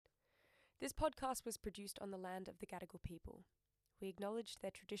This podcast was produced on the land of the Gadigal people. We acknowledge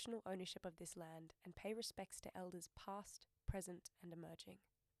their traditional ownership of this land and pay respects to elders past, present, and emerging.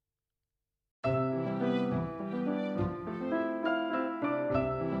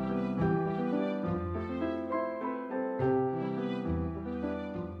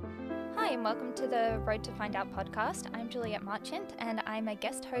 Hi, and welcome to the Road to Find Out podcast. I'm Juliette Marchant, and I'm a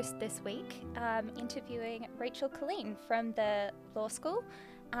guest host this week, interviewing Rachel Killean from the law school.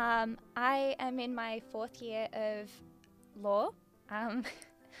 I am in my fourth year of law. I'm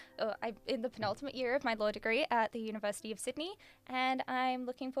in the penultimate year of my law degree at the University of Sydney, and I'm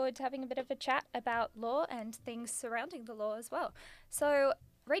looking forward to having a bit of a chat about law and things surrounding the law as well. So,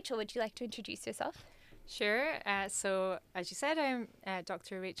 Rachel, would you like to introduce yourself? Sure. So, as you said, I'm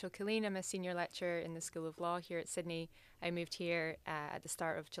Dr. Rachel Killean. I'm a senior lecturer in the School of Law here at Sydney. I moved here at the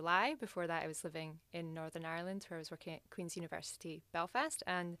start of July. Before that, I was living in Northern Ireland, where I was working at Queen's University, Belfast.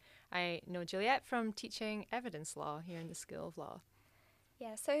 And I know Juliette from teaching evidence law here in the School of Law.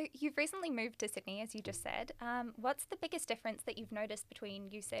 Yeah, so you've recently moved to Sydney, as you just said. What's the biggest difference that you've noticed between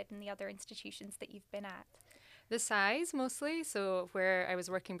USyd and the other institutions that you've been at? The size, mostly. So, where I was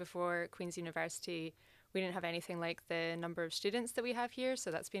working before Queen's University, we didn't have anything like the number of students that we have here,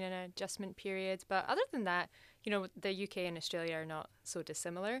 so that's been an adjustment period. But other than that, the UK and Australia are not so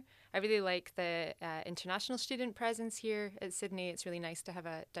dissimilar. I really like the international student presence here at Sydney. It's really nice to have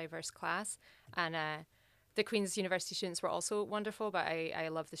a diverse class. And the Queen's University students were also wonderful, but I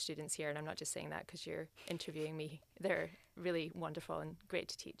love the students here, and I'm not just saying that because you're interviewing me. They're really wonderful and great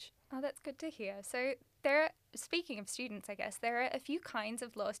to teach. Oh, that's good to hear. So speaking of students, I guess, there are a few kinds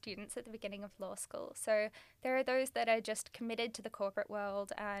of law students at the beginning of law school. So there are those that are just committed to the corporate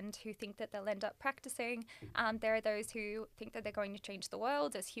world and who think that they'll end up practicing. There are those who think that they're going to change the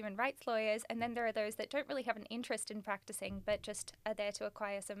world as human rights lawyers. And then there are those that don't really have an interest in practicing, but just are there to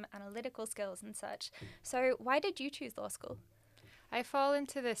acquire some analytical skills and such. So why did you choose law school? I fall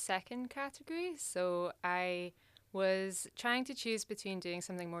into the second category. So I was trying to choose between doing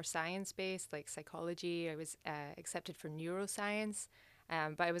something more science-based, like psychology. I was accepted for neuroscience,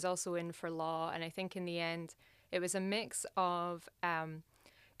 but I was also in for law. And I think in the end, it was a mix of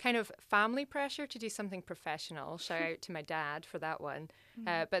kind of family pressure to do something professional. Shout out to my dad for that one.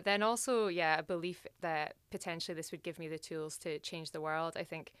 But then also, a belief that potentially this would give me the tools to change the world. I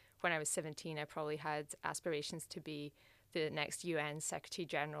think when I was 17, I probably had aspirations to be the next UN Secretary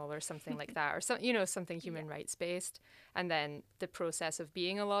General or something like that, or something human rights based. And then the process of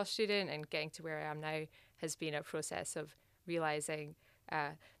being a law student and getting to where I am now has been a process of realizing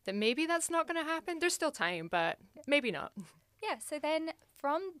that maybe that's not going to happen. There's still time, but maybe not. Yeah, so then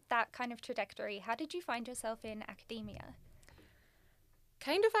from that kind of trajectory, how did you find yourself in academia?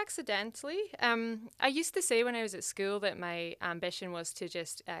 Kind of accidentally. I used to say when I was at school that my ambition was to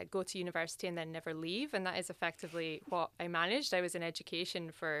just go to university and then never leave. And that is effectively what I managed. I was in education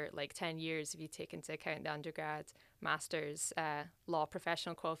for like 10 years, if you take into account the undergrad, master's, law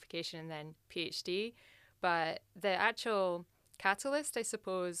professional qualification, and then PhD. But the actual catalyst, I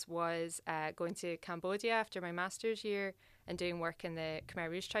suppose, was going to Cambodia after my master's year and doing work in the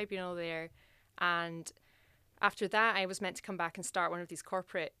Khmer Rouge Tribunal there. And after that, I was meant to come back and start one of these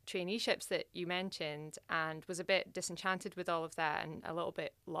corporate traineeships that you mentioned, and was a bit disenchanted with all of that and a little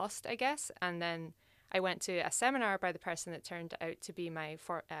bit lost, I guess. And then I went to a seminar by the person that turned out to be my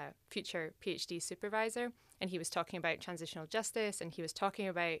future PhD supervisor, and he was talking about transitional justice, and he was talking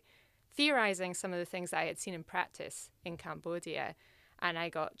about theorizing some of the things that I had seen in practice in Cambodia. And I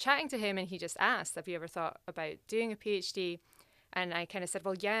got chatting to him, and he just asked, have you ever thought about doing a PhD? And I kind of said,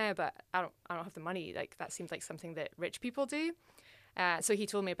 well, yeah, but I don't have the money. Like, that seems like something that rich people do. So he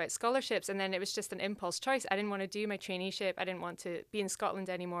told me about scholarships, and then it was just an impulse choice. I didn't want to do my traineeship. I didn't want to be in Scotland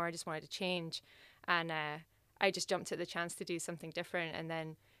anymore. I just wanted to change. And I just jumped at the chance to do something different, and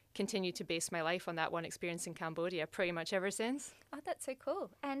then continued to base my life on that one experience in Cambodia pretty much ever since. Oh, that's so cool.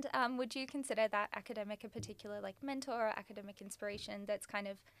 And would you consider that academic a particular like mentor or academic inspiration that's kind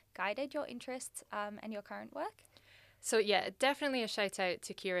of guided your interests and your current work? So yeah, definitely a shout out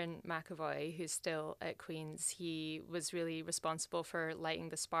to Kieran McAvoy, who's still at Queen's. He was really responsible for lighting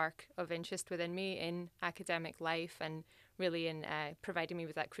the spark of interest within me in academic life, and really in providing me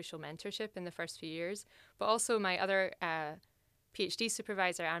with that crucial mentorship in the first few years. But also my other PhD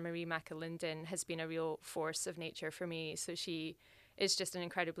supervisor, Anne-Marie Macalinden, has been a real force of nature for me. So she is just an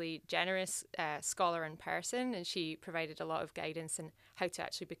incredibly generous scholar and person, and she provided a lot of guidance in how to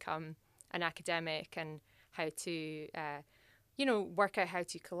actually become an academic and how to, work out how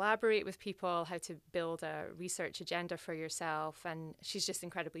to collaborate with people, how to build a research agenda for yourself. And she's just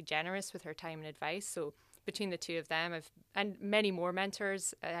incredibly generous with her time and advice. So between the two of them, and many more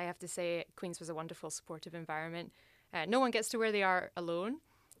mentors. I have to say, Queen's was a wonderful, supportive environment. No one gets to where they are alone,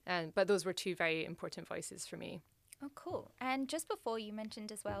 but those were two very important voices for me. Oh, cool. And just before, you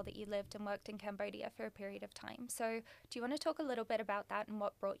mentioned as well that you lived and worked in Cambodia for a period of time. So do you want to talk a little bit about that and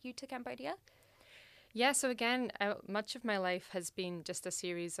what brought you to Cambodia? Yeah, so again, much of my life has been just a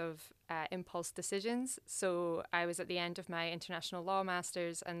series of impulse decisions. So I was at the end of my international law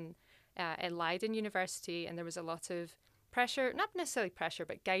masters and at Leiden University, and there was a lot of pressure, not necessarily pressure,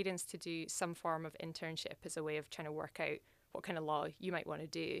 but guidance to do some form of internship as a way of trying to work out what kind of law you might want to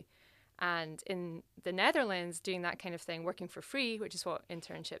do. And in the Netherlands, doing that kind of thing, working for free, which is what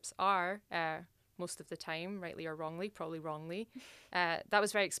internships are most of the time, rightly or wrongly, probably wrongly, that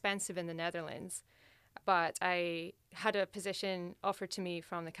was very expensive in the Netherlands. But I had a position offered to me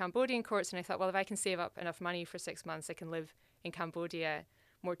from the Cambodian courts, and I thought, well, if I can save up enough money for 6 months, I can live in Cambodia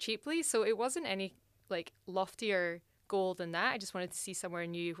more cheaply. So it wasn't any like loftier goal than that. I just wanted to see somewhere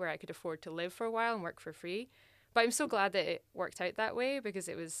new where I could afford to live for a while and work for free. But I'm so glad that it worked out that way because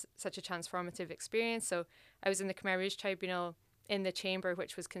it was such a transformative experience. So I was in the Khmer Rouge Tribunal in the chamber,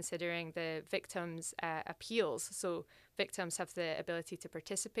 which was considering the victims' appeals. So victims have the ability to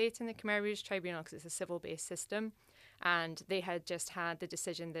participate in the Khmer Rouge Tribunal because it's a civil-based system. And they had just had the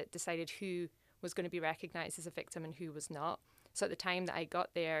decision that decided who was going to be recognised as a victim and who was not. So at the time that I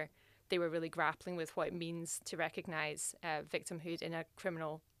got there, they were really grappling with what it means to recognise victimhood in a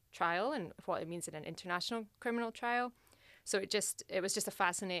criminal trial and what it means in an international criminal trial. So it was just a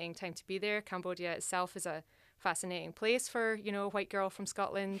fascinating time to be there. Cambodia itself is a fascinating place for, a white girl from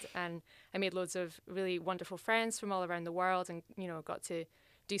Scotland, and I made loads of really wonderful friends from all around the world and, got to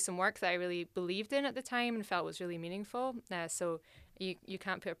do some work that I really believed in at the time and felt was really meaningful. So you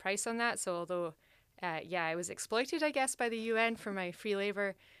can't put a price on that. So although, I was exploited, I guess, by the UN for my free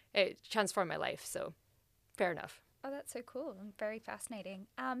labour, it transformed my life. So fair enough. Oh, that's so cool and very fascinating.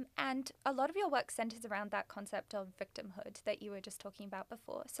 And a lot of your work centers around that concept of victimhood that you were just talking about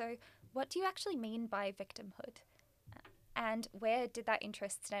before. So what do you actually mean by victimhood? And where did that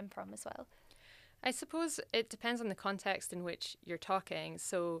interest stem from as well? I suppose it depends on the context in which you're talking.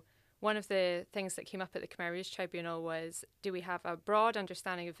 So one of the things that came up at the Khmer Rouge Tribunal was, do we have a broad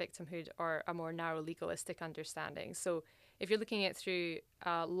understanding of victimhood or a more narrow legalistic understanding? So if you're looking at it through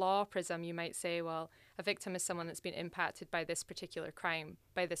a law prism, you might say, well, a victim is someone that's been impacted by this particular crime,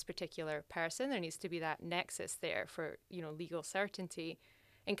 by this particular person. There needs to be that nexus there for, legal certainty.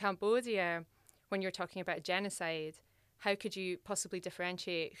 In Cambodia, when you're talking about genocide, how could you possibly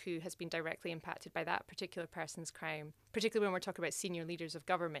differentiate who has been directly impacted by that particular person's crime, particularly when we're talking about senior leaders of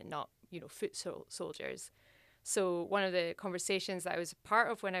government, not, foot soldiers? So one of the conversations that I was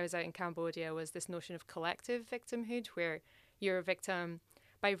part of when I was out in Cambodia was this notion of collective victimhood, where you're a victim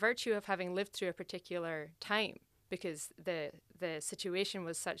by virtue of having lived through a particular time, because the situation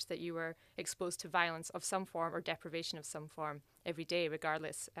was such that you were exposed to violence of some form or deprivation of some form every day,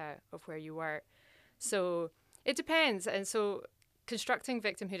 regardless of where you were. So it depends. And so constructing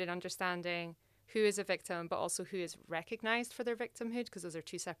victimhood and understanding who is a victim, but also who is recognised for their victimhood, because those are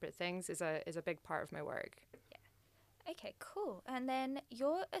two separate things, is a big part of my work. Okay, cool. And then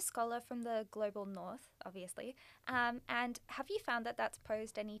you're a scholar from the global north, obviously. And have you found that that's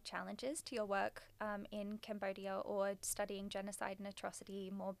posed any challenges to your work in Cambodia or studying genocide and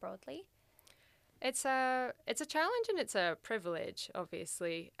atrocity more broadly? It's a challenge and it's a privilege,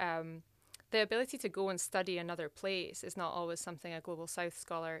 obviously. The ability to go and study another place is not always something a Global South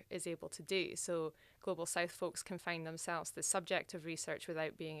scholar is able to do. So Global South folks can find themselves the subject of research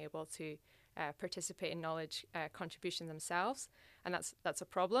without being able to participate in knowledge contribution themselves, and that's a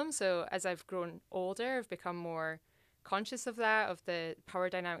problem. So as I've grown older, I've become more conscious of that, of the power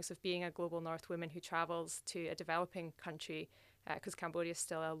dynamics of being a global north woman who travels to a developing country, because Cambodia is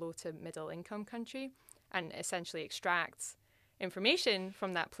still a low to middle income country, and essentially extracts information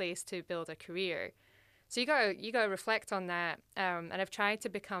from that place to build a career. So you got to reflect on that, and I've tried to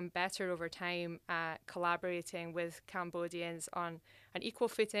become better over time at collaborating with Cambodians on an equal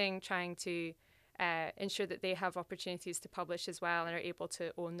footing, trying to ensure that they have opportunities to publish as well and are able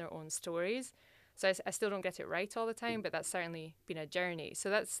to own their own stories. So I still don't get it right all the time, but that's certainly been a journey. So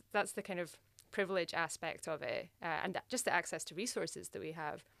that's the kind of privilege aspect of it, and just the access to resources that we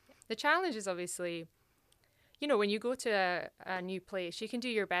have. The challenge is obviously, when you go to a new place, you can do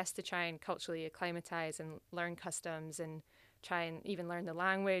your best to try and culturally acclimatize and learn customs and try and even learn the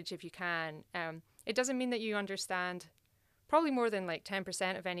language if you can. It doesn't mean that you understand probably more than like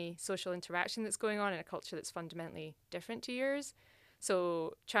 10% of any social interaction that's going on in a culture that's fundamentally different to yours.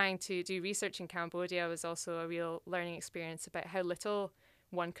 So trying to do research in Cambodia was also a real learning experience about how little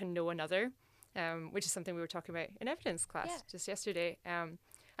one can know another. which is something we were talking about in evidence class just yesterday.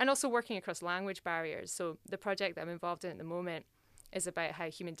 And also working across language barriers. So the project that I'm involved in at the moment is about how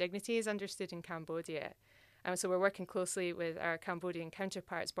human dignity is understood in Cambodia. So we're working closely with our Cambodian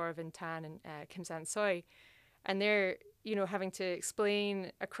counterparts, Boravin Tan and Kim San Soi, and they're, having to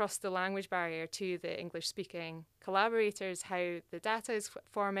explain across the language barrier to the English-speaking collaborators how the data is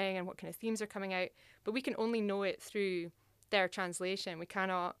forming and what kind of themes are coming out. But we can only know it through their translation. We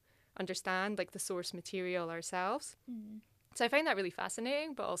cannot understand the source material ourselves. So I find that really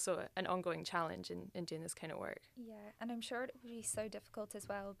fascinating, but also an ongoing challenge in doing this kind of work. Yeah, and I'm sure it would be so difficult as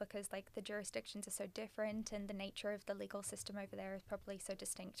well because the jurisdictions are so different and the nature of the legal system over there is probably so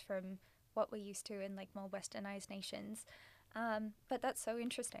distinct from what we're used to in more westernized nations. But that's so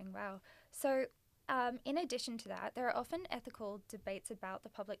interesting. Wow. So in addition to that, there are often ethical debates about the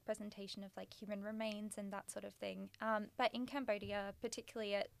public presentation of human remains and that sort of thing. But in Cambodia,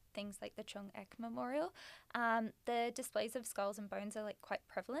 particularly at things like the Chung Ek Memorial, the displays of skulls and bones are quite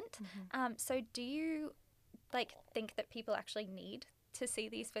prevalent. So do you think that people actually need to see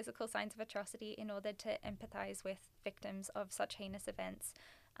these physical signs of atrocity in order to empathize with victims of such heinous events?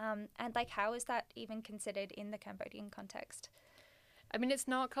 And how is that even considered in the Cambodian context? I mean, it's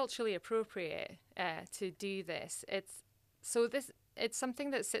not culturally appropriate to do this. It's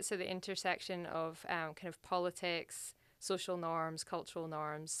something that sits at the intersection of kind of politics, social norms, cultural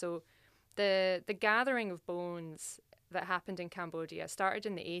norms. So the gathering of bones that happened in Cambodia started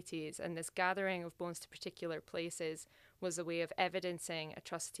in the 80s, and this gathering of bones to particular places was a way of evidencing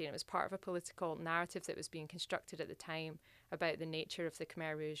atrocity, and it was part of a political narrative that was being constructed at the time about the nature of the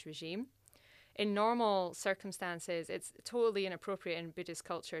Khmer Rouge regime. In normal circumstances, it's totally inappropriate in Buddhist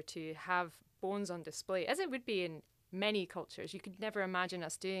culture to have bones on display, as it would be in many cultures. You could never imagine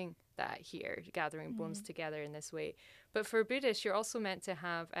us doing that here, gathering bones together in this way. But for Buddhists, you're also meant to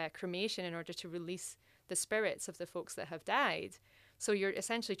have cremation in order to release the spirits of the folks that have died. So you're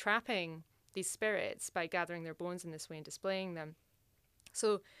essentially trapping these spirits by gathering their bones in this way and displaying them.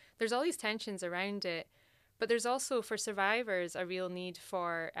 So there's all these tensions around it. But there's also, for survivors, a real need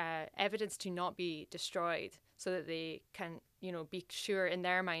for evidence to not be destroyed so that they can, be sure in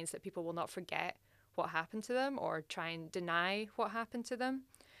their minds that people will not forget what happened to them or try and deny what happened to them.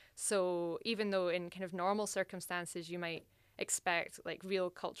 So even though in kind of normal circumstances you might expect real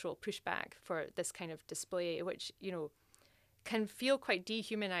cultural pushback for this kind of display, which, can feel quite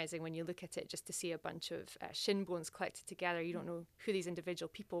dehumanizing when you look at it, just to see a bunch of shin bones collected together. You don't know who these individual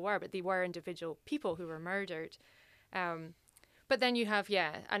people were, but they were individual people who were murdered. But then you have,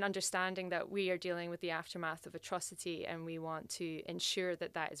 an understanding that we are dealing with the aftermath of atrocity, and we want to ensure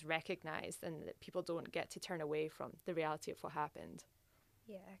that that is recognized and that people don't get to turn away from the reality of what happened.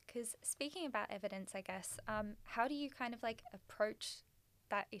 Yeah, because speaking about evidence, I guess, how do you kind of approach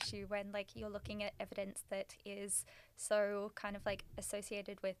that issue when you're looking at evidence that is so kind of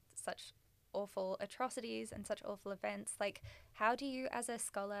associated with such awful atrocities and such awful events? How do you as a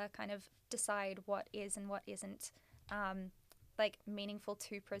scholar kind of decide what is and what isn't meaningful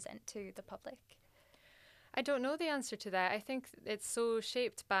to present to the public? I don't know the answer to that. I think it's so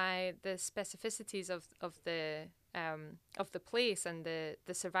shaped by the specificities of the place and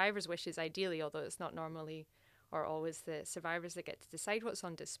the survivors' wishes, ideally, although it's not normally or always the survivors that get to decide what's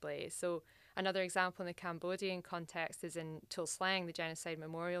on display. So another example in the Cambodian context is in Tuol Sleng, the Genocide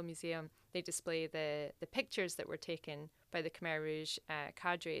Memorial Museum. They display the pictures that were taken by the Khmer Rouge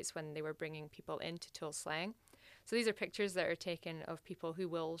cadres when they were bringing people into Tuol Sleng. So these are pictures that are taken of people who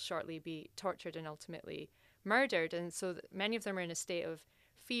will shortly be tortured and ultimately murdered. And so many of them are in a state of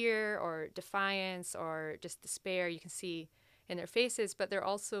fear or defiance or just despair, you can see in their faces, but they're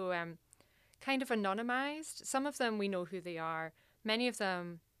also kind of anonymized. Some of them we know who they are. Many of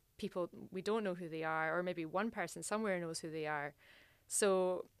them, people we don't know who they are, or maybe one person somewhere knows who they are.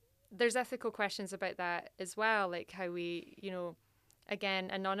 So there's ethical questions about that as well, how we,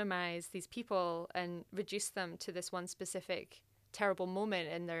 again, anonymize these people and reduce them to this one specific terrible moment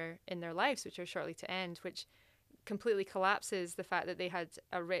in their lives, which are shortly to end, which completely collapses the fact that they had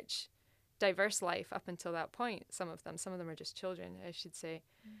a rich, diverse life up until that point. Some of them are just children, I should say.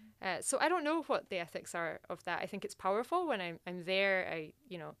 So I don't know what the ethics are of that. I think it's powerful when I'm there. I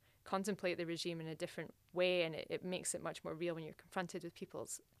contemplate the regime in a different way, and it makes it much more real when you're confronted with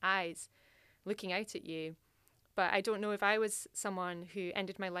people's eyes looking out at you. But I don't know, if I was someone who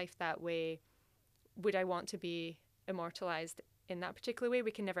ended my life that way, would I want to be immortalized in that particular way?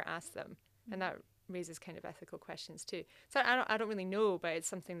 We can never ask them, and that raises kind of ethical questions too. So I don't really know, but it's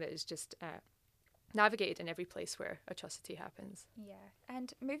something that is just navigated in every place where atrocity happens. Yeah,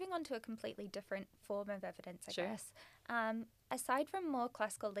 and moving on to a completely different form of evidence, I Sure. guess. Aside from more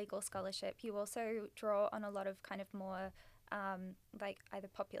classical legal scholarship, you also draw on a lot of kind of more like either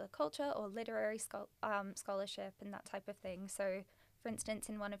popular culture or literary scholarship and that type of thing. So, for instance,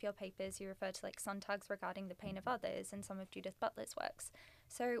 in one of your papers, you refer to like Sontag's Regarding the Pain of Others and some of Judith Butler's works.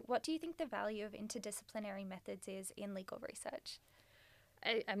 So, what do you think the value of interdisciplinary methods is in legal research?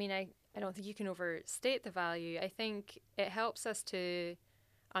 I mean, I don't think you can overstate the value. I think it helps us to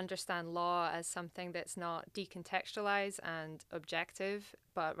understand law as something that's not decontextualized and objective,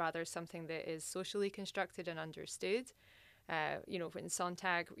 but rather something that is socially constructed and understood. When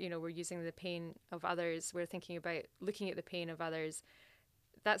Sontag, we're using the pain of others, we're thinking about looking at the pain of others.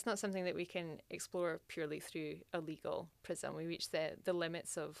 That's not something that we can explore purely through a legal prism. We reach the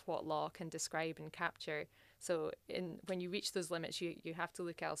limits of what law can describe and capture. So when you reach those limits, you have to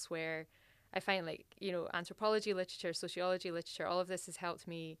look elsewhere. I find anthropology literature, sociology literature, all of this has helped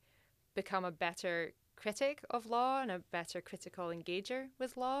me become a better critic of law and a better critical engager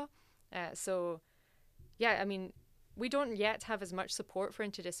with law. We don't yet have as much support for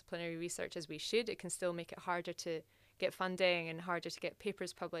interdisciplinary research as we should. It can still make it harder to get funding and harder to get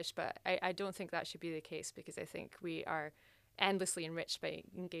papers published, but I don't think that should be the case, because I think we are endlessly enriched by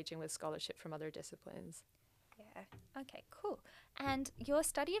engaging with scholarship from other disciplines. Yeah. Okay, cool. And your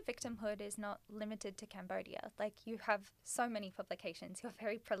study of victimhood is not limited to Cambodia. Like, you have so many publications. You're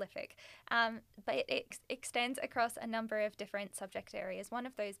very prolific. But it extends across a number of different subject areas, one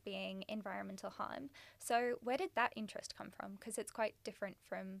of those being environmental harm. So where did that interest come from? Because it's quite different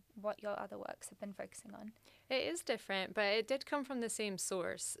from what your other works have been focusing on. It is different, but it did come from the same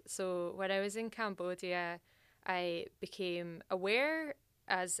source. So when I was in Cambodia, I became aware,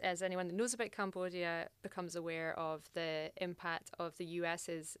 as anyone that knows about Cambodia becomes aware, of the impact of the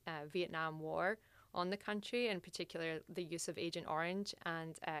US's Vietnam War on the country, in particular the use of Agent Orange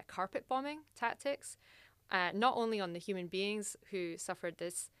and carpet bombing tactics, not only on the human beings who suffered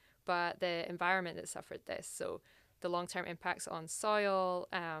this, but the environment that suffered this. So the long-term impacts on soil,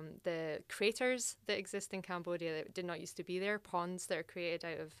 the craters that exist in Cambodia that did not used to be there, ponds that are created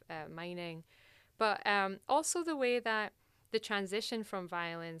out of mining, but also the way that the transition from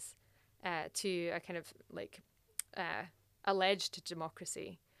violence to a kind of alleged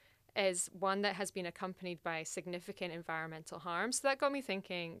democracy is one that has been accompanied by significant environmental harm. So that got me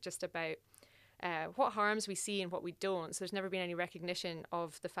thinking just about what harms we see and what we don't. So there's never been any recognition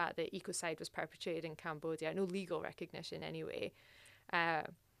of the fact that ecocide was perpetrated in Cambodia, no legal recognition anyway.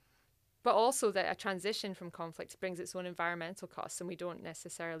 But also that a transition from conflict brings its own environmental costs, and we don't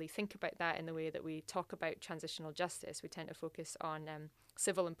necessarily think about that in the way that we talk about transitional justice. We tend to focus on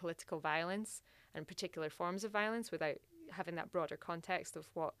civil and political violence and particular forms of violence without having that broader context of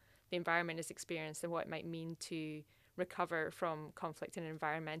what the environment has experienced and what it might mean to recover from conflict in an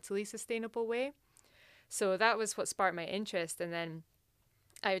environmentally sustainable way. So that was what sparked my interest. And then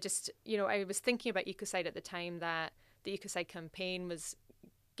I was thinking about ecocide at the time that the ecocide campaign was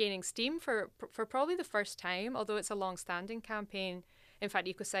gaining steam for probably the first time, although it's a long-standing campaign. In fact,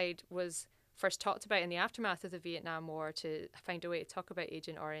 ecocide was first talked about in the aftermath of the Vietnam War to find a way to talk about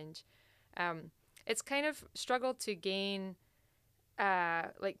Agent Orange. It's kind of struggled to gain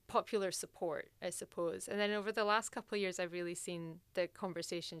popular support, I suppose. And then over the last couple of years, I've really seen the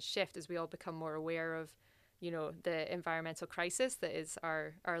conversation shift as we all become more aware of, the environmental crisis that is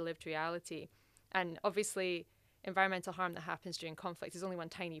our lived reality. And obviously, environmental harm that happens during conflict is only one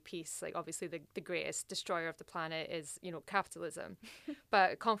tiny piece. Like, obviously the greatest destroyer of the planet is, capitalism.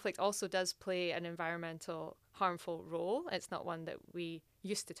 But conflict also does play an environmental harmful role. It's not one that we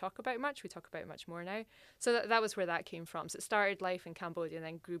used to talk about much. We talk about it much more now. So that was where that came from. So it started life in Cambodia and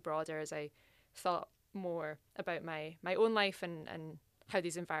then grew broader as I thought more about my own life and how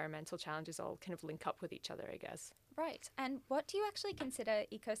these environmental challenges all kind of link up with each other, I guess. Right. And what do you actually consider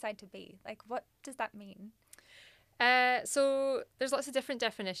ecocide to be? Like, what does that mean? So there's lots of different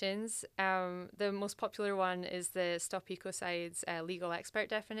definitions. The most popular one is the Stop Ecocide's legal expert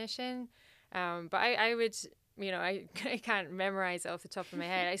definition. But I would, I can't memorize it off the top of my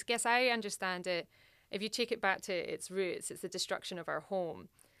head. I guess I understand it, if you take it back to its roots, it's the destruction of our home.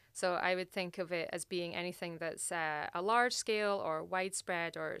 So I would think of it as being anything that's a large scale or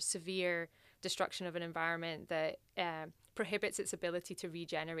widespread or severe destruction of an environment that prohibits its ability to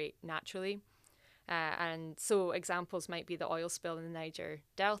regenerate naturally. And so examples might be the oil spill in the Niger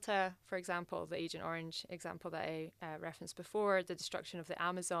Delta, for example, the Agent Orange example that I referenced before, the destruction of the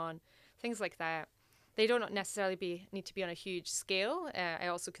Amazon, things like that. They don't necessarily need to be on a huge scale. I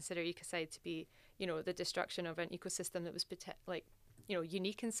also consider ecocide to be, the destruction of an ecosystem that was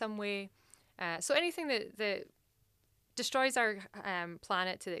unique in some way. So anything that destroys our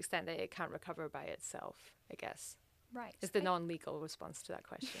planet to the extent that it can't recover by itself, I guess. Right. Is the non-legal response to that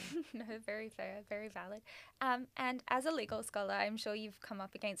question. No, very fair, very valid. And as a legal scholar, I'm sure you've come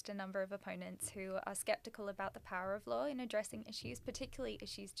up against a number of opponents who are skeptical about the power of law in addressing issues, particularly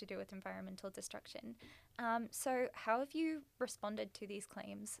issues to do with environmental destruction. So how have you responded to these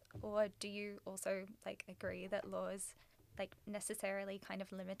claims? Or do you also agree that law is necessarily kind of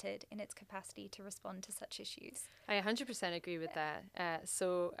limited in its capacity to respond to such issues? I 100% agree with that.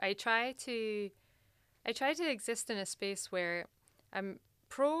 So I try to exist in a space where I'm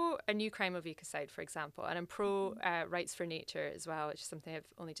pro a new crime of ecocide, for example, and I'm pro rights for nature as well, which is something I've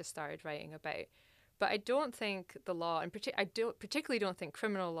only just started writing about. But I don't think the law, and I particularly don't think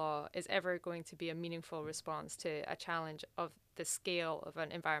criminal law, is ever going to be a meaningful response to a challenge of the scale of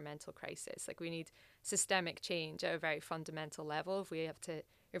an environmental crisis. We need systemic change at a very fundamental level if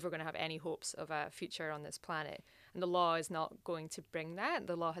we're going to have any hopes of a future on this planet. And the law is not going to bring that.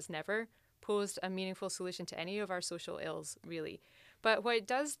 The law has never posed a meaningful solution to any of our social ills, really. But what it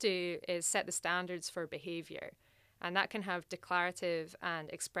does do is set the standards for behaviour. And that can have declarative and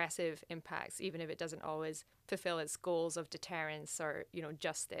expressive impacts, even if it doesn't always fulfill its goals of deterrence or,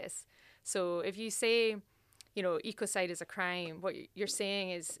 justice. So if you say, ecocide is a crime, what you're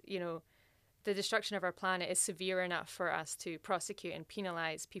saying is, the destruction of our planet is severe enough for us to prosecute and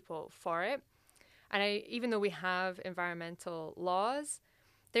penalise people for it. And even though we have environmental laws,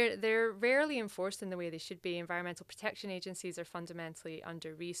 they're rarely enforced in the way they should be. Environmental protection agencies are fundamentally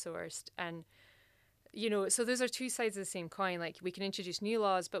under-resourced. And, so those are two sides of the same coin. We can introduce new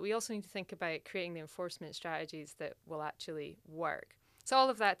laws, but we also need to think about creating the enforcement strategies that will actually work. So all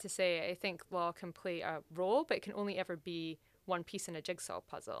of that to say, I think law can play a role, but it can only ever be one piece in a jigsaw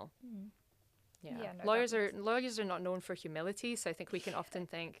puzzle. Yeah. No, lawyers are not known for humility, so I think we can often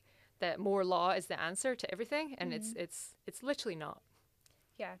think that more law is the answer to everything, and it's literally not.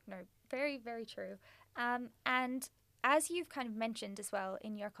 Yeah, no, very, very true. And as you've kind of mentioned as well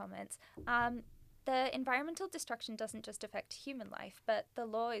in your comments, the environmental destruction doesn't just affect human life, but the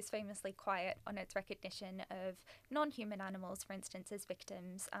law is famously quiet on its recognition of non-human animals, for instance, as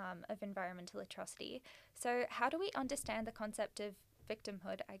victims of environmental atrocity. So how do we understand the concept of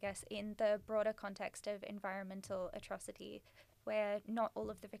victimhood, I guess, in the broader context of environmental atrocity, where not all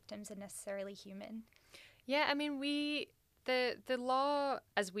of the victims are necessarily human? Yeah, I mean, the law,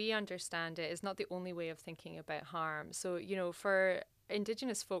 as we understand it, is not the only way of thinking about harm. So, for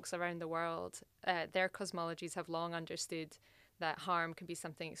Indigenous folks around the world, their cosmologies have long understood that harm can be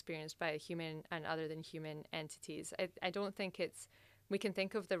something experienced by a human and other than human entities. I don't think we can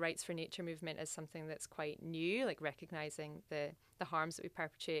think of the rights for nature movement as something that's quite new, recognising the harms that we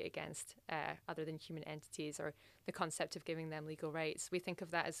perpetrate against other than human entities, or the concept of giving them legal rights. We think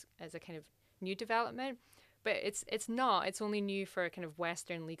of that as a kind of new development. But it's not. It's only new for a kind of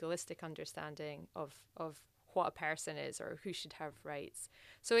Western legalistic understanding of what a person is or who should have rights.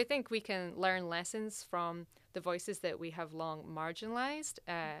 So I think we can learn lessons from the voices that we have long marginalised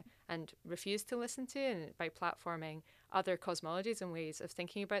and refused to listen to. And by platforming other cosmologies and ways of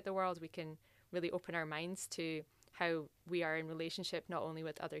thinking about the world, we can really open our minds to how we are in relationship not only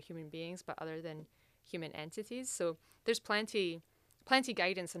with other human beings, but other than human entities. So there's plenty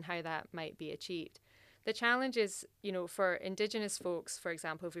guidance on how that might be achieved. The challenge is, for Indigenous folks, for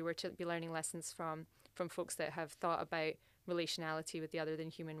example, if we were to be learning lessons from folks that have thought about relationality with the other than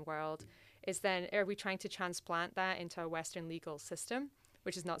human world, is then, are we trying to transplant that into a Western legal system,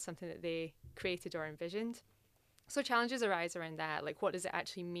 which is not something that they created or envisioned? So challenges arise around that. What does it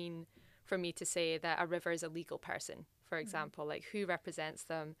actually mean for me to say that a river is a legal person, for example? Who represents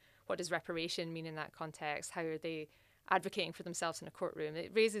them? What does reparation mean in that context? How are they advocating for themselves in a courtroom?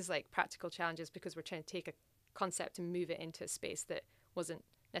 It raises practical challenges because we're trying to take a concept and move it into a space that wasn't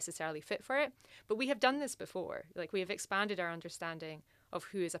necessarily fit for it. But we have done this before. We have expanded our understanding of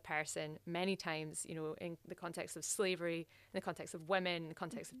who is a person many times, in the context of slavery, in the context of women, in the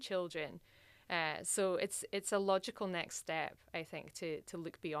context of children. So it's a logical next step, I think, to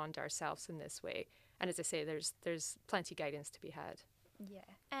look beyond ourselves in this way. And as I say, there's plenty guidance to be had. Yeah.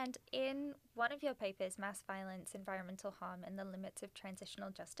 And in one of your papers, Mass Violence, Environmental Harm and the Limits of Transitional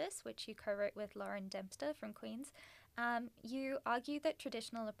Justice, which you co-wrote with Lauren Dempster from Queen's, you argue that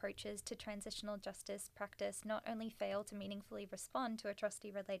traditional approaches to transitional justice practice not only fail to meaningfully respond to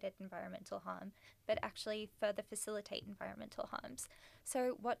atrocity-related environmental harm, but actually further facilitate environmental harms.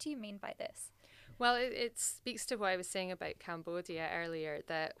 So what do you mean by this? Well, it speaks to what I was saying about Cambodia earlier,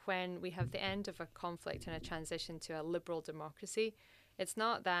 that when we have the end of a conflict and a transition to a liberal democracy, it's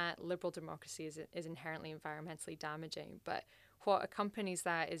not that liberal democracy is inherently environmentally damaging, but what accompanies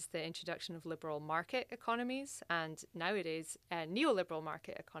that is the introduction of liberal market economies and nowadays neoliberal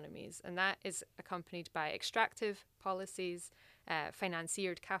market economies. And that is accompanied by extractive policies,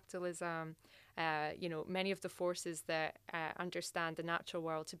 financiered capitalism, many of the forces that understand the natural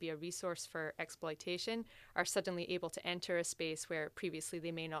world to be a resource for exploitation are suddenly able to enter a space where previously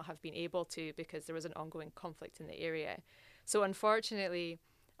they may not have been able to because there was an ongoing conflict in the area. So unfortunately,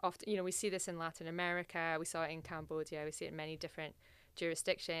 often, we see this in Latin America, we saw it in Cambodia, we see it in many different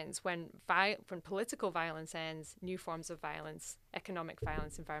jurisdictions. When political violence ends, new forms of violence, economic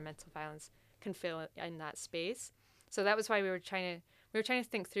violence, environmental violence can fill in that space. So that was why we were trying to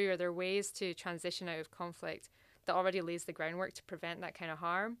think through, are there ways to transition out of conflict that already lays the groundwork to prevent that kind of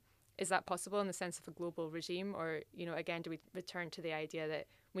harm? Is that possible in the sense of a global regime? Or, again, do we return to the idea that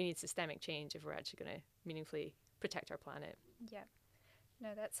we need systemic change if we're actually going to meaningfully protect our planet? Yeah. No,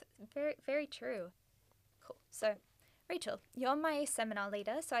 that's very, very true. Cool. So, Rachel, you're my seminar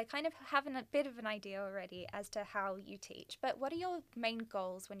leader, so I kind of have a bit of an idea already as to how you teach. But what are your main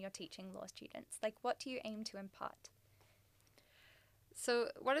goals when you're teaching law students? Like, what do you aim to impart? So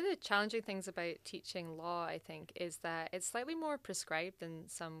one of the challenging things about teaching law, I think, is that it's slightly more prescribed than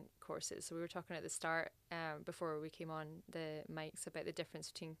some courses. So we were talking at the start, before we came on the mics, about the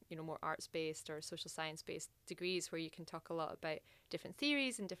difference between, more arts-based or social science-based degrees, where you can talk a lot about different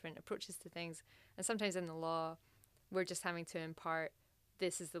theories and different approaches to things. And sometimes in the law, we're just having to impart,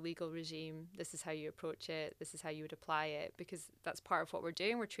 this is the legal regime, this is how you approach it, this is how you would apply it, because that's part of what we're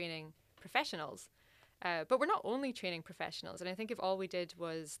doing. We're training professionals. But we're not only training professionals. And I think if all we did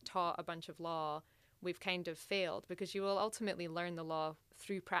was taught a bunch of law, we've kind of failed, because you will ultimately learn the law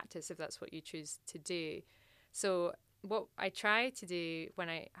through practice if that's what you choose to do. So what I try to do when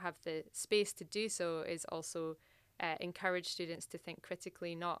I have the space to do so is also encourage students to think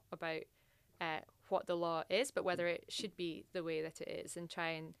critically, not about what the law is, but whether it should be the way that it is, and try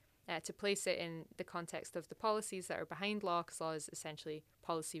and to place it in the context of the policies that are behind law, because law is essentially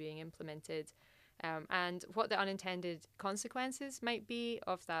policy being implemented. And what the unintended consequences might be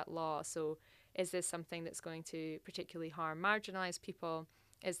of that law. So is this something that's going to particularly harm marginalised people?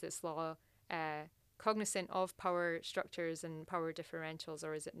 Is this law cognizant of power structures and power differentials,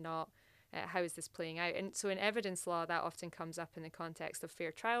 or is it not? How is this playing out? And so in evidence law, that often comes up in the context of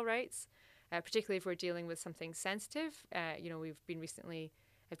fair trial rights, particularly if we're dealing with something sensitive. I've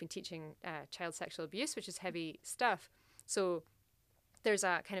been teaching child sexual abuse, which is heavy stuff. So there's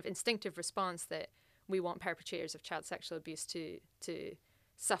a kind of instinctive response that we want perpetrators of child sexual abuse to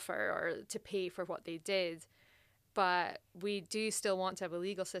suffer or to pay for what they did. But we do still want to have a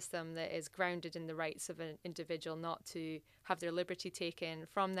legal system that is grounded in the rights of an individual not to have their liberty taken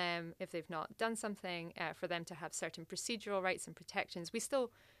from them if they've not done something, for them to have certain procedural rights and protections. We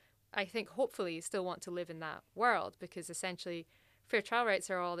still, I think, hopefully still want to live in that world, because essentially fair trial rights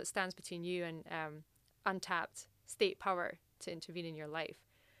are all that stands between you and untapped state power to intervene in your life.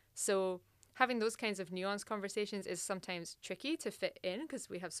 So having those kinds of nuanced conversations is sometimes tricky to fit in because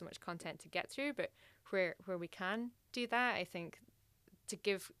we have so much content to get through, but where we can do that, I think to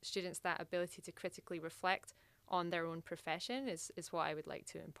give students that ability to critically reflect on their own profession is what I would like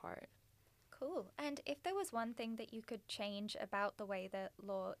to impart. Cool. And if there was one thing that you could change about the way that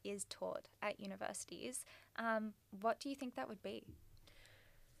law is taught at universities, what do you think that would be?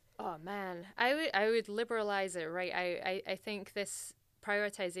 Oh man, I would liberalize it, right? I think this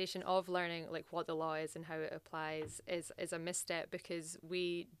prioritization of learning like what the law is and how it applies is a misstep, because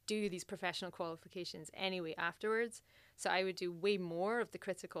we do these professional qualifications anyway afterwards. So I would do way more of the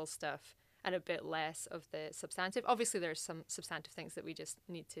critical stuff and a bit less of the substantive. Obviously there's some substantive things that we just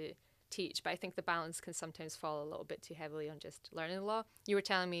need to teach, but I think the balance can sometimes fall a little bit too heavily on just learning the law. You were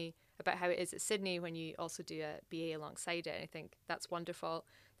telling me about how it is at Sydney when you also do a BA alongside it, and I think that's wonderful.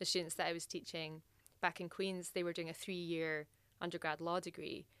 The students that I was teaching back in Queen's, they were doing a 3-year undergrad law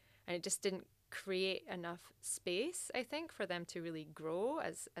degree, and it just didn't create enough space, I think, for them to really grow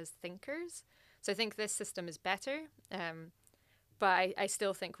as thinkers. So I think this system is better, but I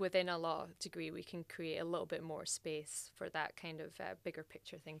still think within a law degree we can create a little bit more space for that kind of bigger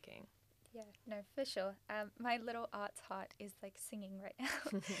picture thinking. Yeah, no, for sure. My little arts heart is like singing right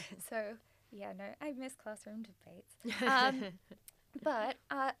now. So yeah, no, I miss classroom debates. But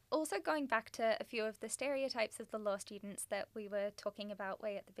also going back to a few of the stereotypes of the law students that we were talking about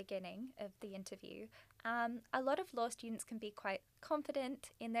way at the beginning of the interview, a lot of law students can be quite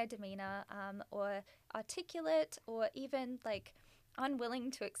confident in their demeanour, or articulate, or even like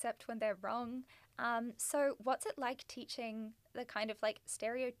unwilling to accept when they're wrong. So what's it like teaching the kind of like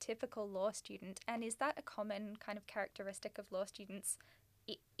stereotypical law student, and is that a common kind of characteristic of law students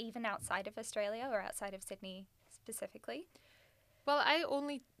even outside of Australia or outside of Sydney specifically? Well, I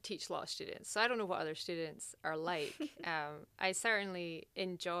only teach law students, so I don't know what other students are like. I certainly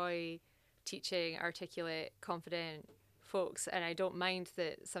enjoy teaching articulate, confident folks, and I don't mind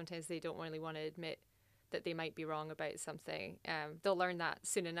that sometimes they don't really want to admit that they might be wrong about something. They'll learn that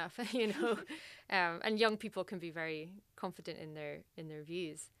soon enough, you know. And young people can be very confident in their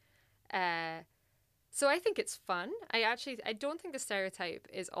views. So I think it's fun. I don't think the stereotype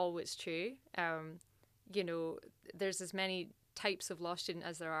is always true. You know, there's as many types of law student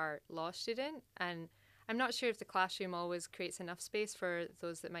as there are law student, and I'm not sure if the classroom always creates enough space for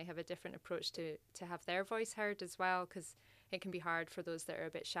those that might have a different approach to have their voice heard as well, because it can be hard for those that are a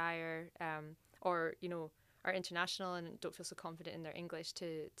bit shyer, or, you know, are international and don't feel so confident in their English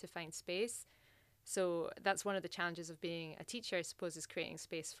to find space. So that's one of the challenges of being a teacher, I suppose, is creating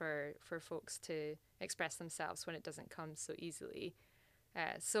space for folks to express themselves when it doesn't come so easily.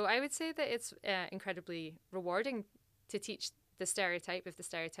 So I would say that it's incredibly rewarding to teach the stereotype, if the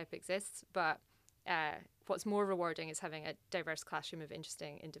stereotype exists, but what's more rewarding is having a diverse classroom of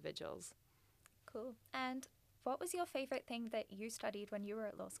interesting individuals. Cool. And what was your favourite thing that you studied when you were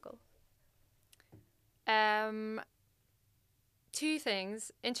at law school? Two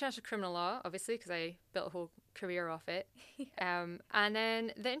things. International criminal law, obviously, because I built a whole career off it. And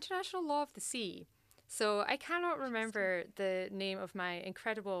then the international law of the sea. So I cannot remember the name of my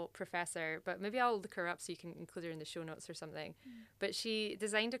incredible professor, but maybe I'll look her up so you can include her in the show notes or something. But she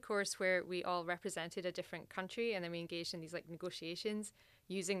designed a course where we all represented a different country, and then we engaged in these like negotiations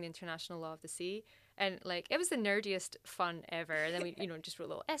using the international law of the sea. And like, it was the nerdiest fun ever. And then we, you know, just wrote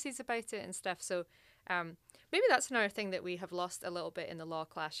little essays about it and stuff. So maybe that's another thing that we have lost a little bit in the law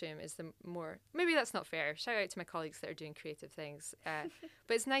classroom, is the more, maybe that's not fair. Shout out to my colleagues that are doing creative things.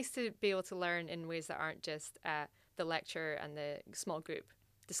 But it's nice to be able to learn in ways that aren't just the lecture and the small group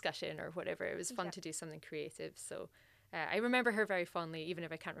discussion or whatever. It was fun to do something creative. So I remember her very fondly, even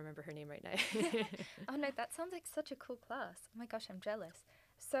if I can't remember her name right now. Oh no, that sounds like such a cool class. Oh my gosh, I'm jealous.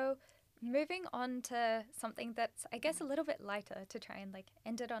 So moving on to something that's, I guess, a little bit lighter, to try and like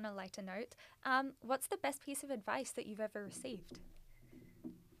end it on a lighter note. What's the best piece of advice that you've ever received?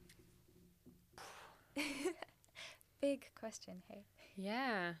 Big question, hey.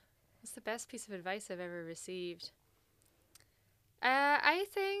 Yeah. What's the best piece of advice I've ever received? I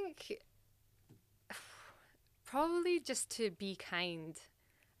think probably just to be kind.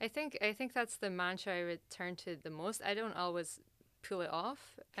 I think that's the mantra I would turn to the most. I don't always pull it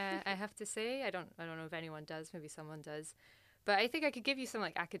off, I have to say. I don't know if anyone does. Maybe someone does. But I think I could give you some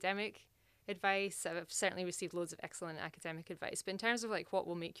like academic advice. I've certainly received loads of excellent academic advice. But in terms of like what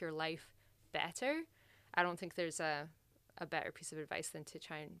will make your life better, I don't think there's a better piece of advice than to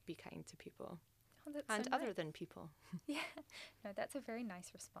try and be kind to people. Oh, that's and so other nice. than people. Yeah, no, that's a very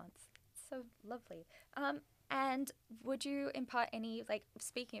nice response. So lovely. And would you impart any, like,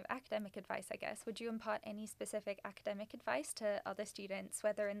 speaking of academic advice, I guess, would you impart any specific academic advice to other students,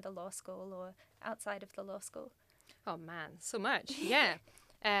 whether in the law school or outside of the law school? Oh man, so much. Yeah.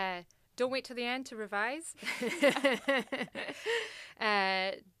 Don't wait till the end to revise.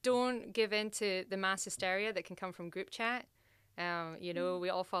 Don't give in to the mass hysteria that can come from group chat. You know, we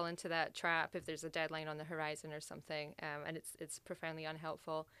all fall into that trap if there's a deadline on the horizon or something, and it's profoundly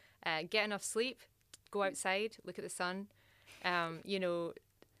unhelpful. Get enough sleep. Go outside, look at the sun. You know,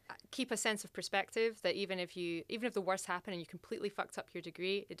 keep a sense of perspective that even if the worst happened and you completely fucked up your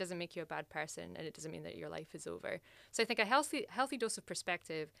degree, it doesn't make you a bad person, and it doesn't mean that your life is over. So I think a healthy dose of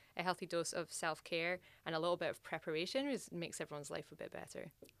perspective, a healthy dose of self-care, and a little bit of preparation makes everyone's life a bit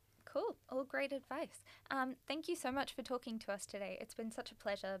better. Cool. All great advice. Thank you so much for talking to us today. It's been such a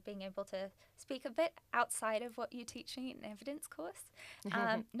pleasure being able to speak a bit outside of what you teach me in an evidence course.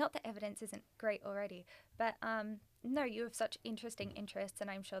 Not that evidence isn't great already, but no, you have such interesting interests,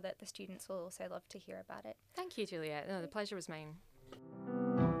 and I'm sure that the students will also love to hear about it. Thank you, Juliette. No, the pleasure was mine.